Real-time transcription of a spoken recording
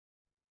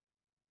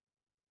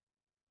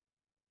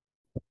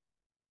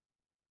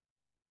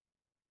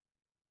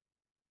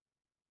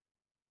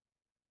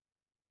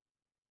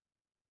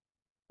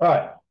All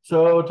right.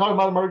 So talking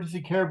about emergency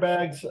care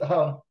bags,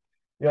 the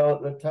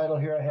title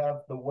here I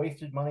have the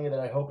wasted money that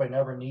I hope I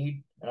never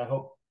need, and I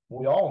hope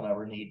we all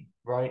never need,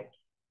 right?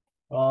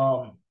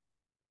 Um,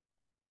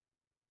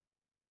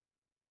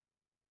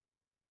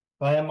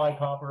 I am Mike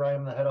Hopper. I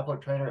am the head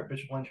athletic trainer at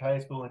Bishop Lynch High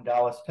School in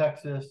Dallas,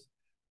 Texas.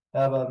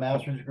 I have a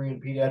master's degree in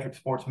pediatric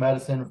sports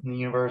medicine from the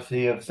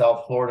University of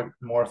South Florida,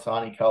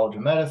 Morisani College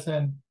of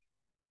Medicine.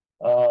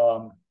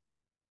 Um,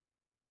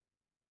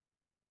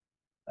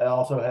 I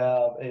also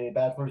have a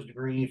bachelor's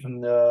degree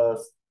from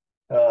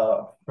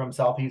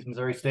Southeast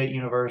Missouri State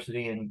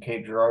University in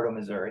Cape Girardeau,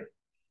 Missouri.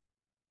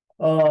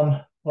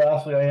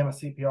 Lastly, I am a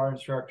CPR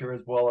instructor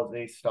as well as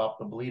a stop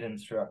the bleed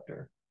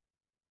instructor.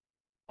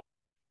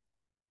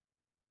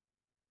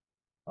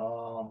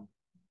 Um,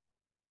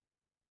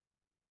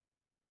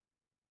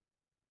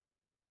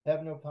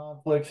 have no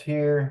conflicts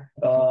here.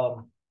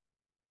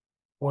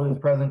 For this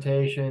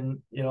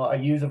presentation, I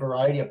use a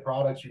variety of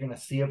products. You're going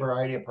to see a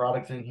variety of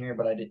products in here,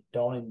 but I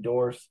don't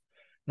endorse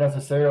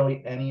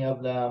necessarily any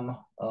of them.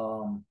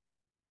 I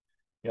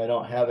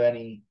don't have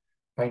any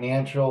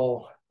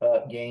financial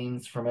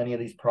gains from any of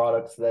these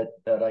products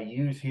that I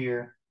use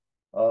here.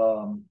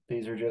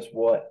 These are just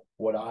what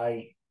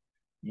I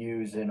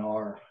use in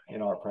our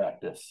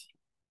practice.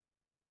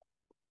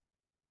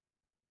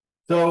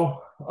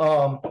 So,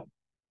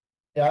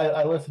 yeah,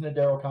 I listen to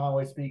Daryl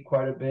Conway speak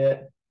quite a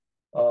bit.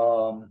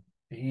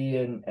 He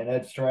and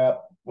Ed Strapp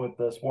with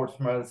the Sports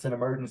Medicine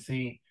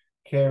Emergency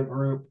Care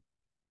Group.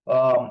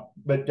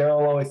 But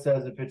Daryl always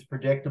says if it's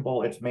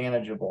predictable, it's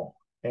manageable.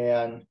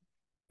 And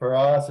for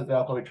us as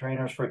athletic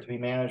trainers, for it to be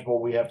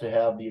manageable, we have to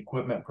have the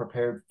equipment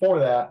prepared for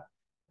that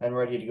and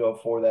ready to go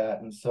for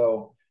that. And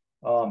so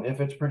if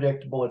it's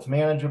predictable, it's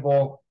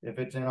manageable. If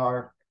it's in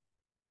our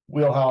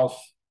wheelhouse,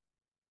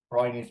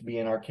 probably needs to be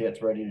in our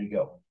kits ready to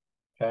go.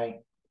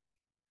 Okay.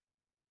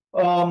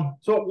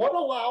 So what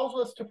allows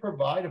us to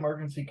provide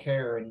emergency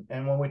care?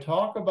 And when we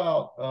talk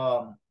about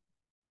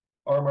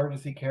our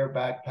emergency care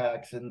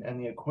backpacks and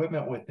the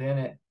equipment within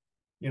it,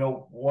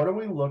 what are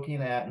we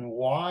looking at and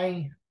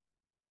why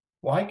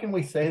can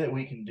we say that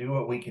we can do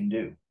what we can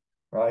do,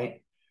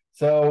 right?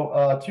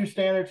 So two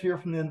standards here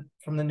from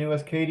the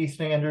newest KD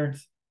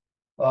standards.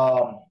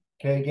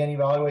 Okay, again,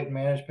 evaluate and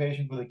manage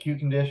patients with acute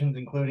conditions,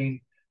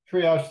 including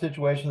triage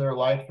situations that are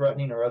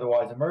life-threatening or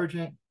otherwise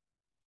emergent.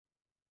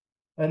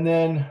 And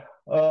then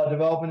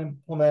develop and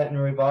implement and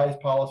revise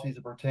policies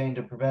that pertain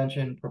to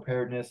prevention,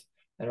 preparedness,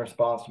 and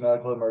response to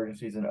medical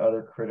emergencies and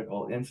other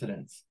critical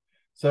incidents.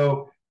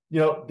 So,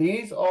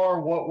 these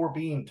are what we're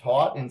being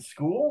taught in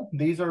school.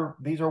 These are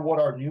what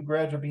our new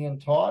grads are being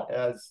taught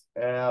as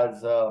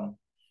not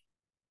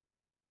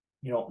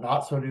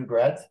so new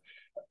grads.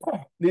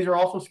 These are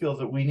also skills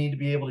that we need to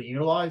be able to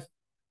utilize.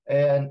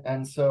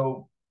 And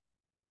so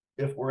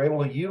if we're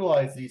able to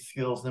utilize these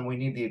skills, then we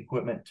need the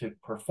equipment to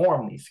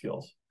perform these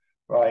skills,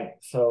 right?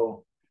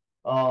 So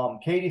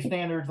KD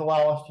standards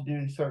allow us to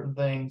do certain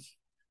things,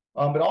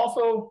 but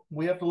also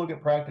we have to look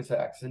at practice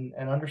acts and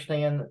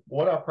understand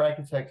what our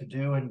practice acts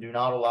do and do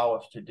not allow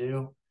us to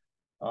do.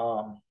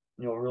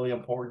 Really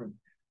important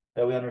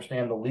that we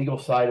understand the legal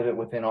side of it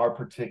within our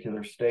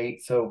particular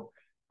state. So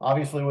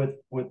obviously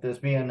with this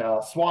being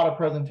a SWATA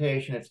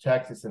presentation, it's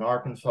Texas and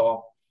Arkansas.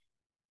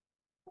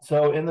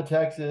 So in the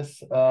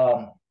Texas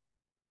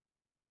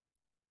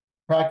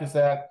Practice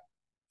Act,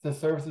 the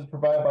services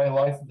provided by a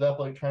licensed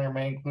athletic trainer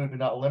may include but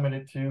not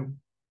limited to.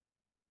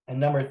 And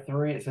number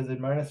 3, it says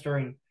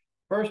administering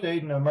first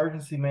aid and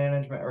emergency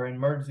management or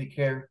emergency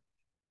care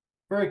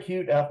for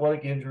acute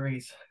athletic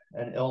injuries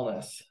and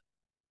illness.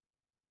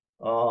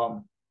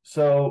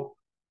 So,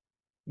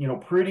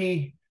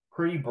 pretty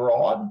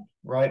broad,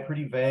 right?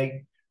 Pretty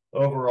vague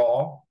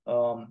overall,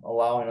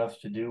 allowing us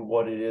to do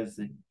what it is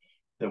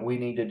that we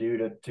need to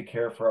do to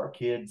care for our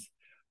kids.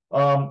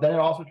 Then it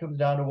also comes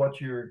down to what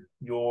your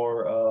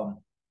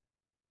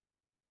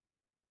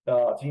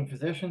team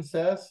physician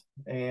says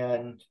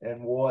and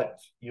what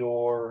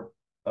your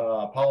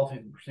policies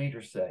and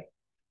procedures say.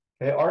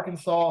 Okay,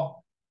 Arkansas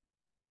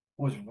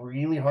was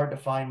really hard to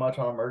find much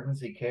on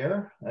emergency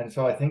care, and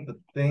so I think the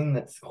thing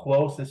that's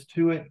closest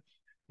to it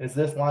is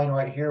this line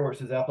right here where it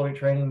says athletic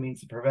training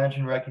means the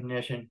prevention,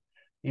 recognition,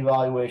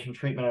 evaluation,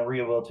 treatment, and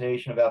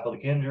rehabilitation of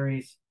athletic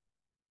injuries.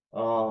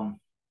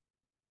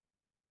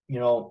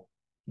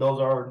 Those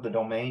are the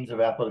domains of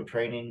athletic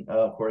training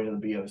according to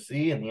the BOC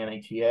and the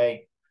NATA.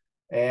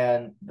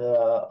 And the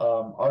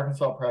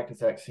Arkansas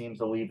Practice Act seems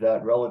to leave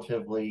that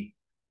relatively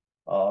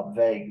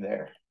vague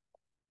there.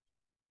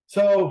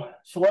 So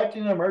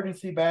selecting an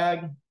emergency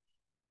bag,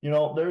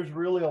 there's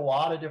really a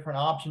lot of different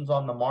options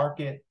on the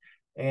market.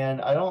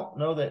 And I don't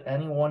know that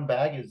any one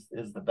bag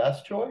is the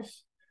best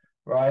choice,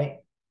 right?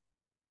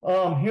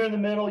 Here in the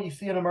middle, you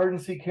see an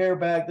emergency care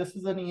bag. This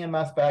is an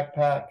EMS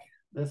backpack.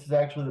 This is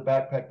actually the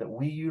backpack that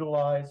we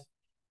utilize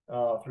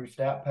through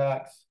Stat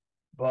Packs.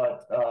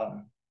 But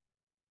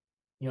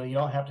you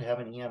don't have to have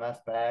an EMS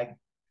bag.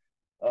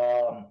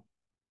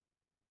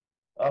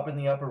 Up in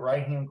the upper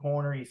right-hand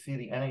corner, you see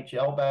the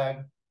NHL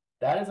bag.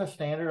 That is a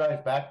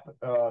standardized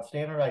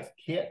standardized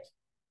kit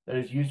that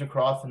is used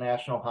across the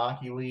National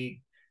Hockey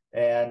League.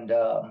 And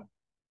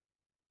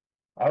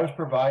I was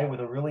provided with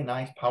a really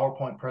nice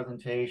PowerPoint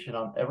presentation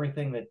on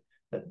everything that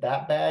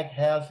bag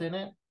has in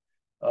it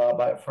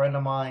by a friend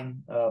of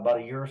mine about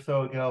a year or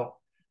so ago.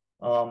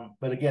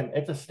 But again,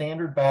 it's a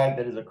standard bag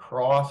that is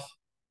across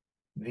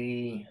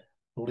the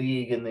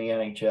league in the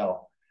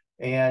NHL.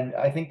 And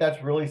I think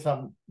that's really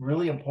something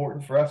really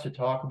important for us to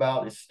talk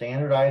about is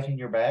standardizing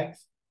your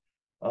bags.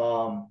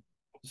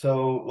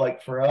 So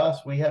like for us,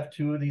 we have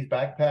 2 of these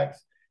backpacks.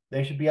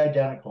 They should be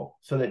identical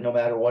so that no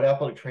matter what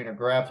athletic trainer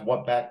grabs,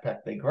 what backpack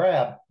they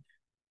grab,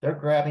 they're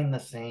grabbing the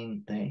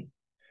same thing,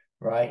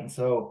 right? And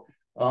so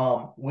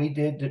we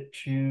did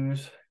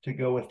choose to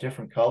go with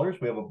different colors.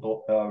 We have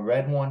a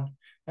red one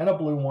and a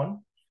blue one.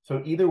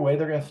 So either way,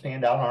 they're going to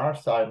stand out on our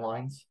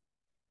sidelines.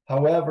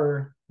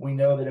 However, we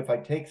know that if I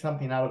take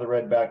something out of the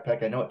red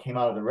backpack, I know it came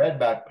out of the red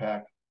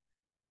backpack.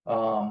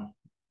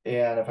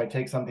 And if I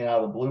take something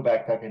out of the blue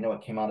backpack, I know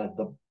it came out of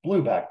the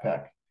blue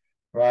backpack,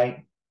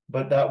 right?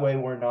 But that way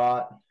we're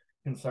not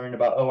concerned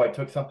about, oh, I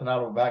took something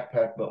out of a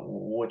backpack, but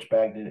which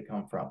bag did it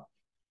come from?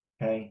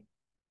 Okay.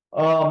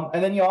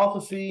 And then you also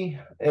see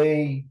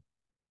a,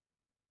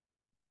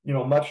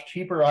 much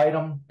cheaper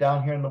item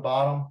down here in the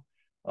bottom.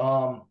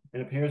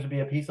 It appears to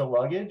be a piece of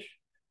luggage.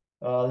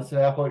 This is an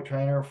athletic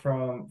trainer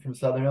from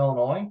Southern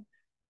Illinois.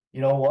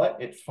 You know what?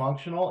 It's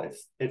functional.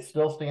 It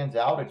still stands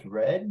out. It's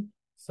red.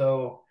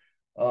 So,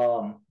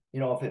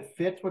 if it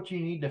fits what you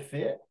need to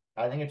fit,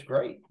 I think it's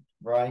great,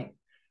 right?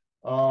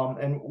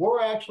 And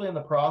we're actually in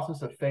the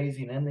process of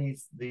phasing in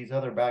these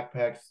other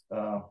backpacks.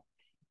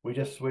 We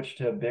just switched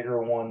to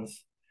bigger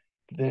ones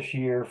this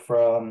year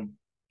from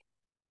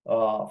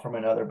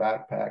another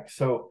backpack.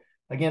 So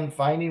again,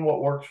 finding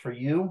what works for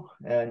you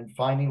and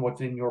finding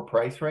what's in your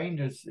price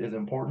range is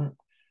important,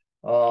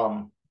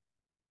 more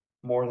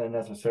than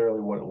necessarily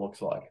what it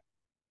looks like.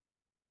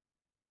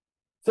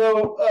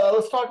 So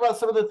let's talk about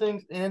some of the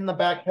things in the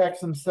backpacks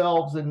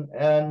themselves, and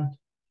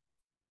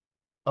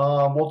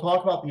we'll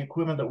talk about the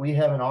equipment that we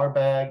have in our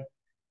bag,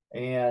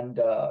 and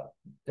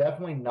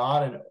definitely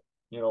not an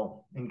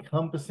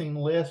encompassing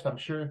list. I'm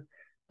sure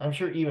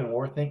even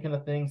we're thinking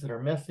of things that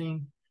are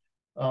missing,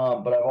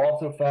 but I've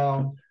also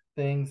found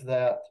things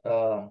that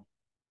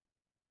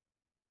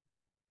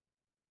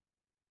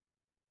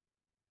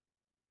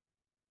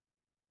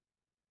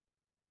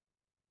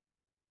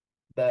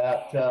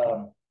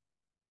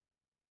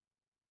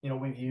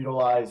we've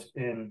utilized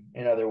in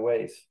other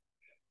ways.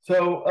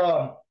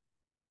 So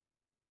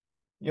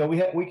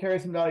we carry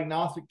some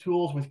diagnostic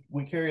tools.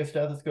 We carry a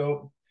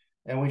stethoscope,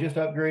 and we just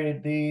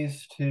upgraded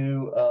these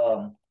to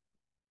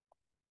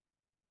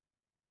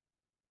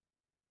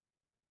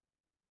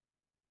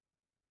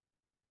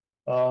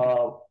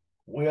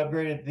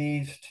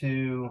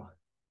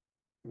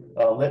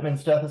Littman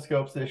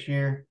stethoscopes this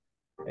year,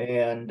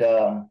 and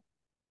so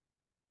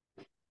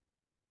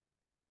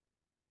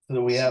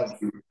that we have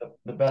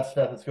the best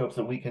stethoscopes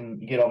that we can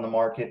get on the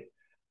market.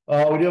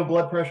 We do a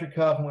blood pressure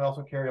cuff, and we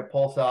also carry a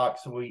pulse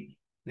ox. So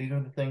these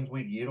are the things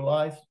we've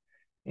utilized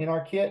in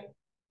our kit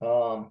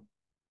more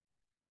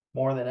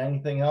than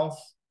anything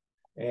else.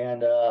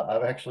 And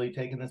I've actually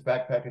taken this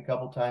backpack a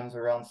couple times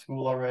around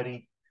school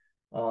already,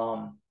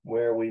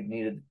 where we've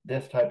needed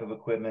this type of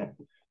equipment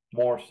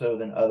more so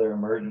than other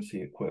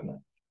emergency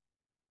equipment.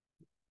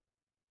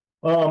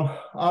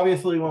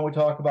 Obviously, when we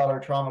talk about our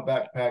trauma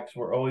backpacks,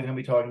 we're always going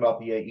to be talking about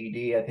the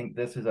AED. I think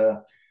this is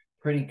a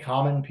pretty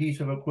common piece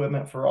of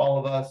equipment for all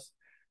of us,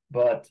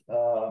 but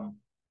so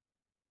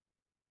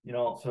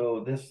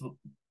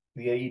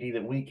the AED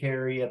that we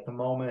carry at the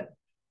moment.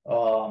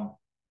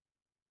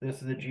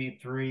 This is a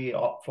G3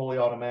 fully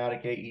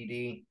automatic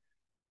AED.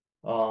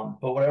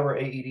 But whatever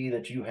AED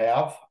that you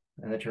have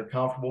and that you're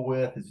comfortable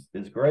with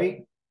is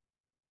great.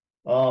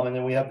 And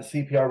then we have the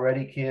CPR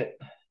ready kit,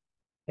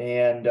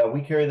 and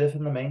we carry this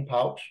in the main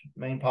pocket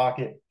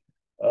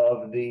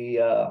of the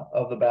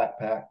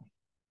backpack.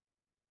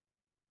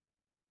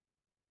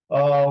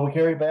 We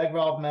carry bag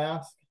valve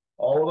mask.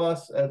 All of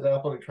us as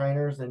athletic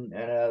trainers and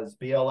as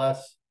BLS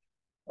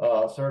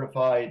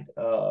certified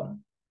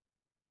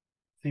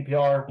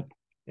CPR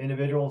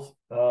individuals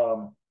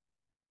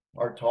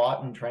are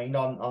taught and trained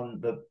on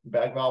the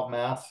bag valve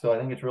mask. So I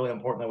think it's really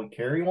important that we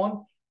carry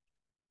one,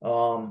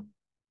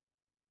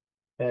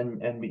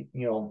 and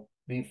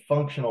be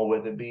functional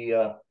with it, be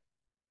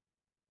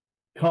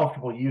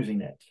comfortable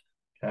using it.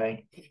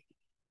 Okay.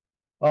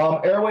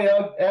 Airway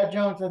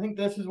adjuncts. I think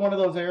this is one of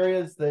those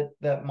areas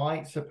that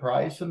might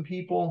surprise some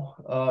people.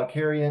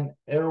 Carrying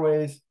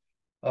airways.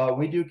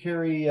 We do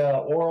carry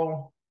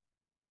oral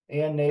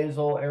and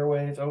nasal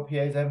airways,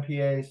 OPAs,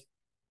 MPAs.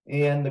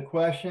 And the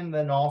question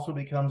then also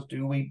becomes,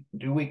 do we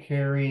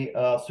carry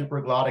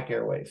supraglottic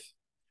airways?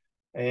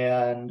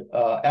 And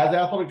as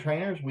athletic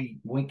trainers,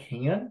 we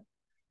can.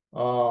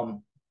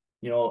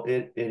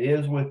 It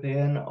is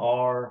within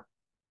our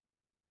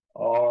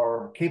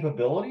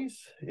capabilities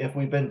if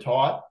we've been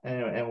taught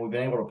and we've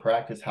been able to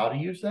practice how to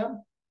use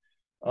them.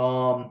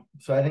 So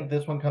I think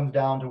this one comes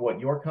down to what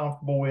you're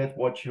comfortable with,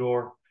 what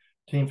your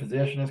team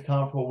physician is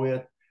comfortable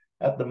with.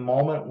 At the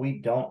moment, we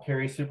don't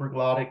carry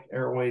supraglottic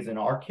airways in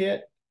our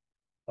kit.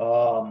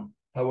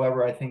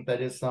 However, I think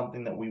that is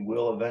something that we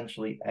will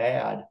eventually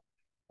add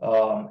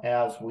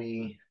as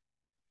we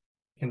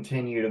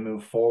continue to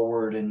move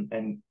forward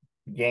and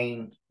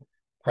gain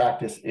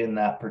practice in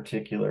that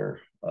particular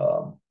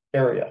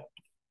area.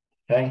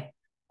 Okay.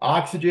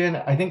 Oxygen,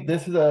 I think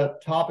this is a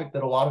topic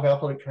that a lot of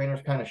athletic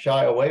trainers kind of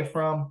shy away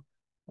from.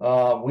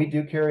 We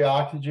do carry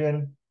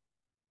oxygen,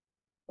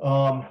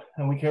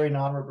 and we carry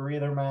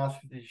non-rebreather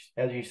masks,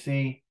 as you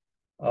see,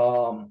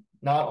 not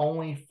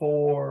only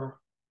for,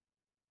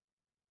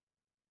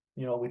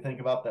 we think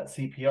about that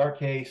CPR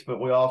case, but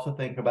we also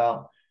think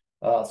about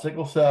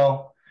sickle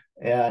cell,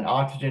 and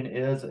oxygen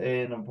is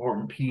an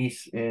important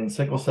piece in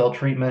sickle cell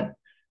treatment.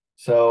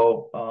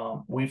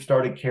 So we've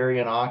started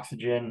carrying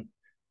oxygen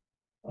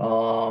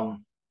about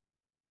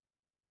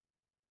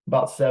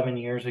 7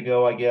 years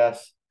ago, I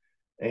guess.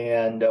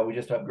 And we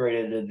just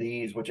upgraded to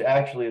these, which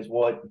actually is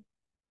what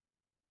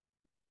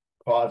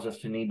caused us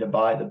to need to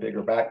buy the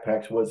bigger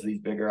backpacks, was these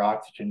bigger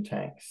oxygen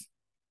tanks.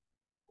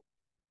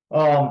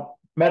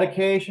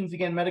 Medications,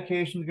 again,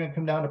 medication is going to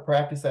come down to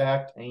Practice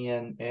Act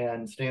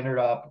and standard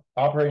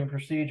operating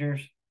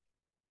procedures.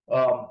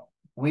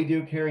 We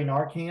do carry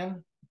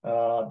Narcan.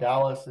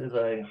 Dallas is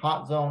a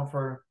hot zone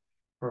for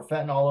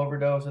fentanyl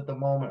overdose at the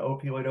moment,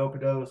 opioid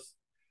overdose.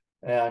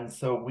 And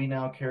so we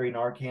now carry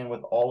Narcan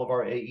with all of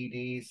our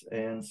AEDs.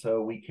 And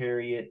so we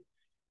carry it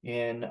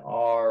in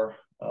our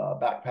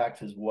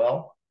backpacks as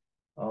well.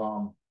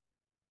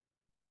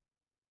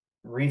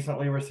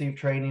 Recently received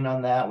training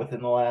on that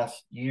within the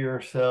last year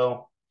or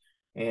so.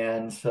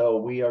 And so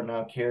we are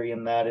now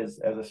carrying that as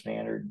a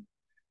standard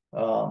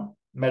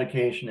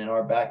medication in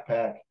our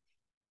backpack.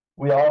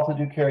 We also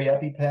do carry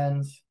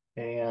EpiPens,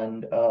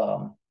 and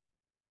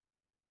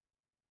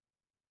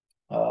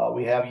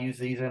we have used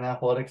these in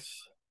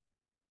athletics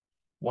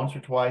once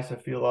or twice. I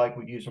feel like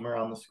we use them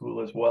around the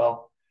school as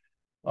well.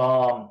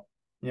 And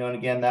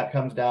again, that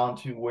comes down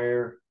to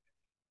where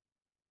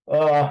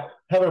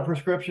having a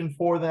prescription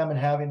for them and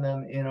having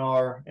them in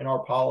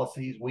our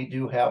policies. We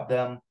do have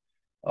them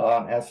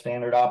as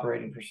standard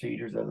operating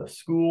procedures as a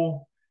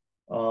school.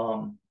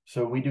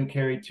 So we do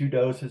carry 2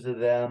 doses of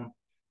them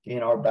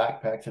in our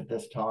backpacks at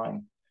this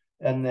time.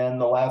 And then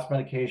the last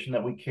medication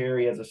that we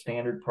carry as a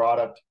standard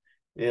product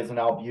is an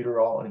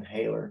albuterol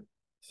inhaler.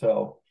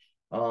 So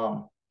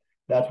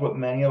that's what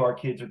many of our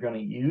kids are going to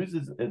use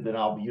is an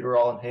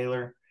albuterol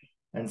inhaler.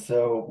 And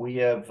so we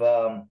have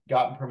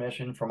gotten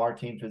permission from our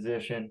team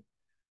physician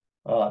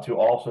to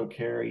also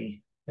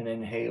carry an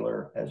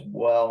inhaler as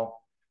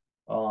well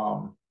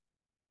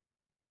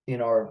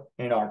in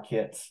our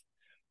kits.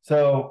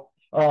 So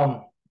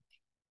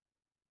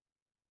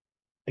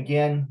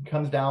again,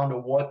 comes down to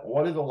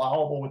what is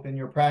allowable within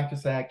your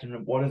Practice Act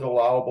and what is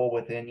allowable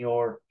within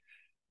your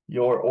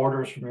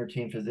orders from your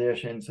team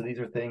physician. So these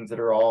are things that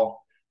are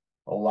all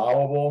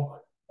allowable.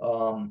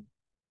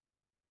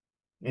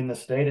 In the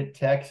state of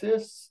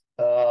Texas,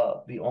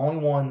 the only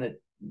one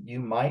that you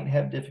might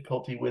have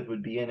difficulty with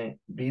would be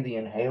the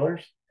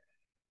inhalers.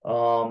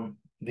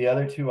 The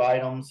other 2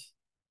 items,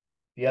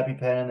 the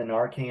EpiPen and the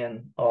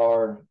Narcan,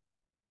 are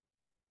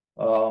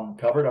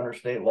covered under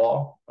state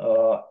law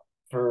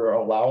for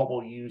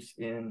allowable use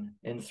in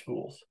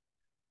schools.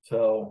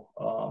 So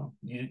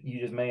you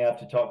just may have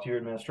to talk to your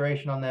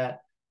administration on that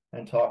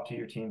and talk to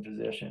your team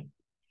physician.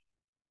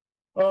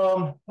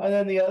 And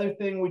then the other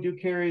thing we do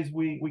carry is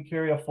we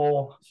carry a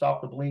full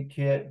stop the bleed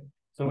kit.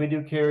 So we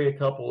do carry a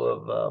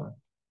couple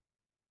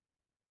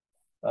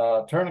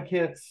of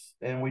tourniquets,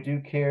 and we do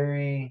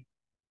carry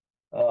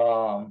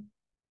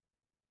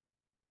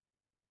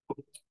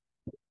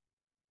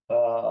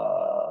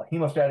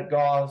hemostatic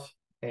gauze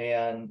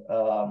and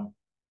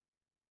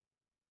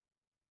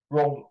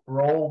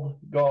rolled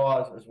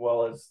gauze, as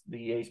well as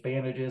the ACE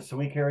bandages. So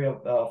we carry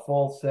a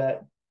full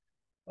set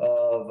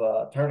of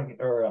a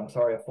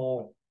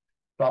full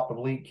stop the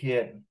bleed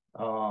kit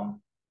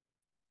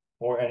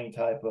for any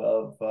type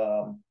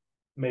of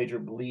major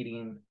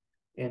bleeding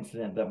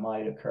incident that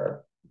might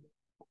occur.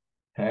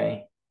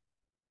 Okay.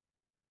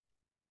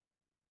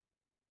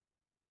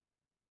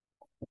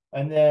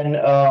 And then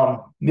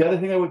the other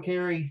thing that we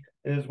carry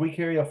is we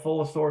carry a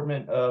full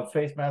assortment of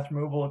face mask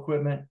removal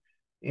equipment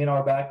in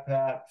our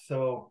backpack.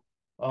 So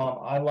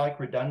I like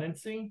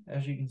redundancy,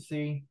 as you can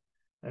see.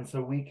 And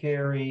so we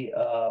carry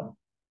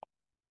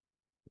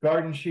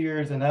garden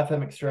shears and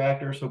FM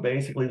extractor. So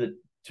basically the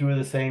 2 of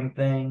the same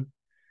thing.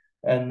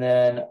 And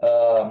then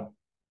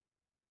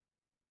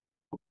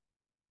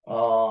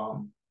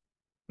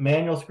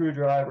manual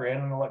screwdriver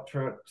and an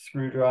electric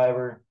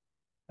screwdriver,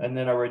 and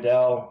then a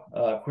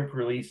Riddell quick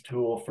release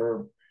tool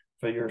for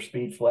your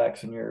Speed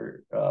Flex and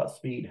your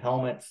Speed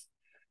helmets.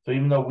 So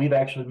even though we've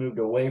actually moved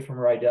away from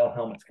Riddell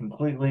helmets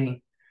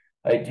completely,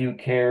 I do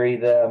carry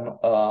them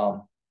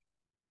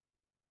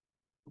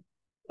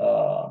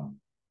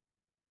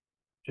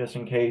just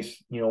in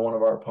case one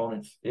of our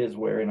opponents is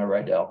wearing a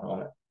Riddell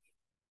helmet.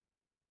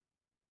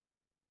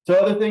 So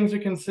other things to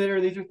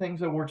consider, these are things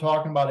that we're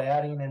talking about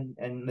adding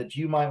and that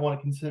you might want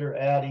to consider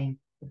adding.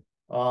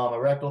 a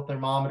rectal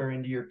thermometer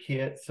into your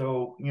kit.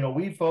 So,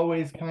 we've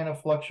always kind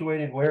of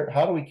fluctuated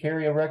how do we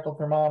carry a rectal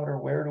thermometer?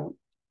 Where do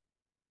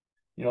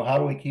we, how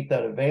do we keep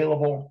that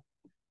available?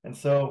 And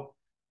so,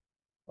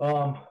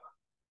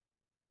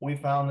 we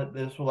found that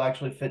this will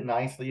actually fit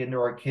nicely into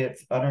our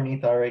kits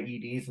underneath our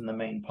AEDs in the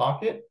main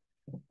pocket.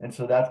 And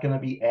so that's going to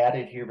be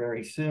added here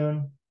very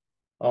soon.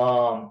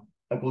 A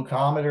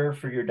glucometer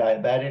for your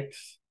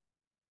diabetics,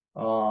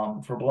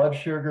 for blood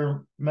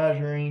sugar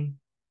measuring,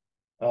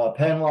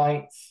 pen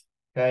lights,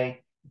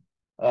 okay?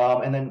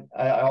 And then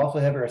I also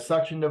have here a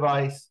suction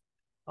device.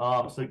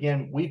 So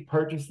again, we've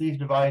purchased these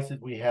devices.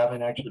 We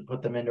haven't actually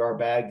put them into our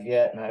bags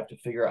yet, and I have to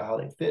figure out how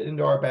they fit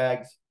into our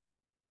bags.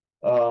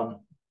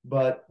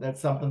 But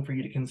that's something for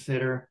you to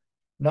consider.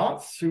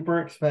 Not super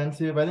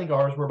expensive. I think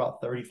ours were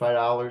about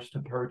 $35 to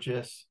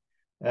purchase,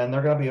 and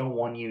they're going to be a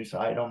one-use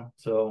item.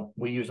 So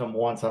we use them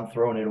once, I'm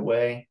throwing it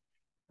away,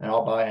 and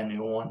I'll buy a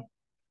new one.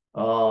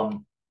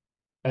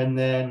 And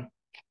then,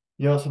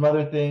 some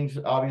other things.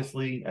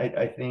 Obviously,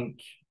 I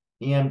think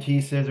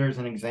EMT scissors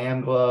and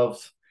exam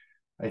gloves,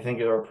 I think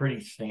are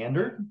pretty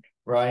standard,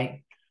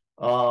 right?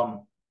 I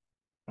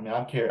mean,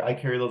 I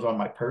carry those on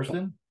my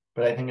person,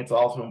 but I think it's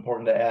also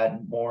important to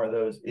add more of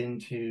those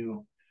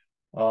into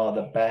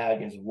the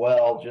bag as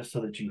well, just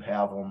so that you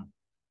have them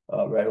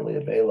readily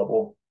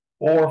available,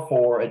 or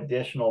for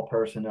additional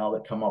personnel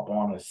that come up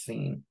on a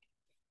scene.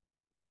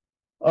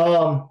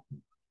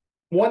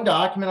 One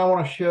document I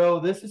want to show,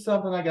 this is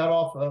something I got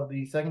off of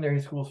the secondary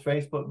schools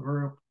Facebook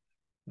group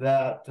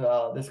that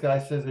this guy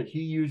says that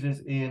he uses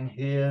in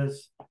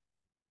his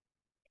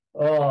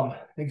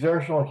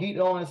exertional heat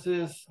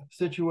illnesses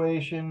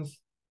situations.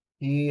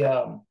 He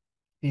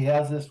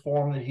has this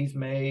form that he's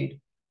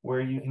made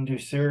where you can do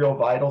serial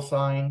vital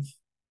signs,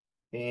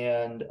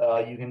 and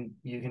you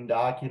can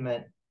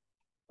document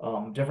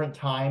different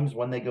times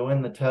when they go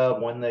in the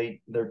tub, when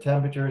their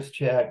temperature is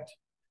checked,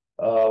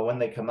 when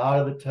they come out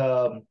of the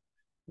tub,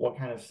 what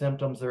kind of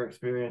symptoms they're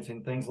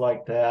experiencing, things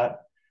like that.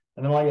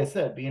 And then, like I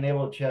said, being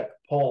able to check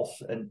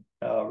pulse and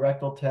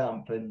rectal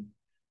temp and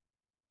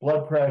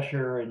blood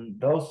pressure and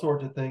those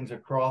sorts of things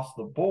across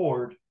the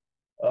board,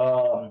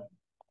 to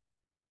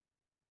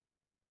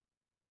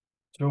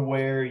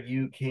where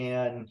you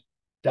can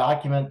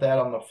document that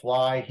on the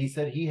fly. He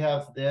said he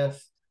has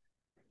this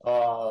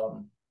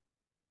on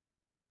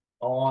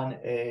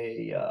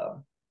a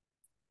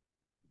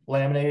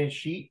laminated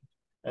sheet,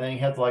 and then he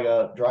has like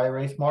a dry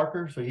erase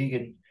marker, so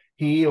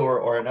he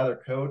or another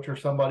coach or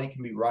somebody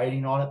can be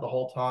writing on it the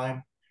whole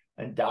time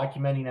and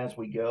documenting as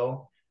we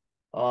go.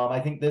 I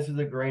think this is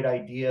a great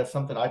idea,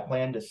 something I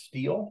plan to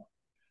steal,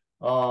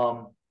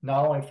 not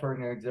only for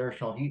an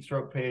exertional heat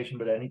stroke patient,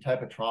 but any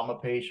type of trauma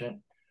patient.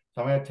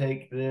 So I'm going to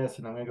take this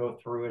and I'm going to go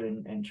through it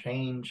and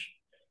change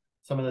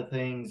some of the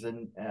things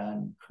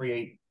and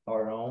create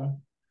our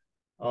own.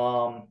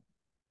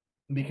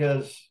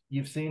 Because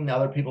you've seen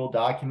other people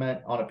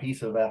document on a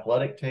piece of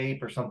athletic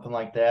tape or something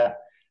like that.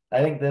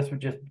 I think this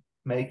would just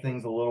make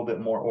things a little bit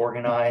more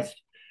organized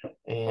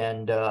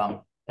and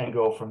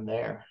go from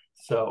there.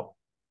 So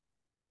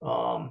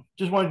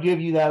just want to give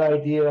you that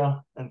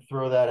idea and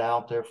throw that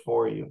out there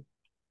for you.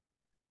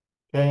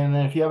 Okay, and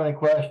then if you have any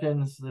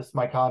questions, this is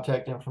my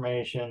contact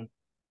information,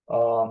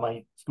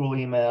 my school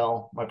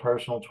email, my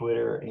personal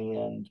Twitter,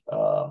 and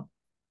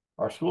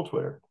our school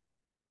Twitter.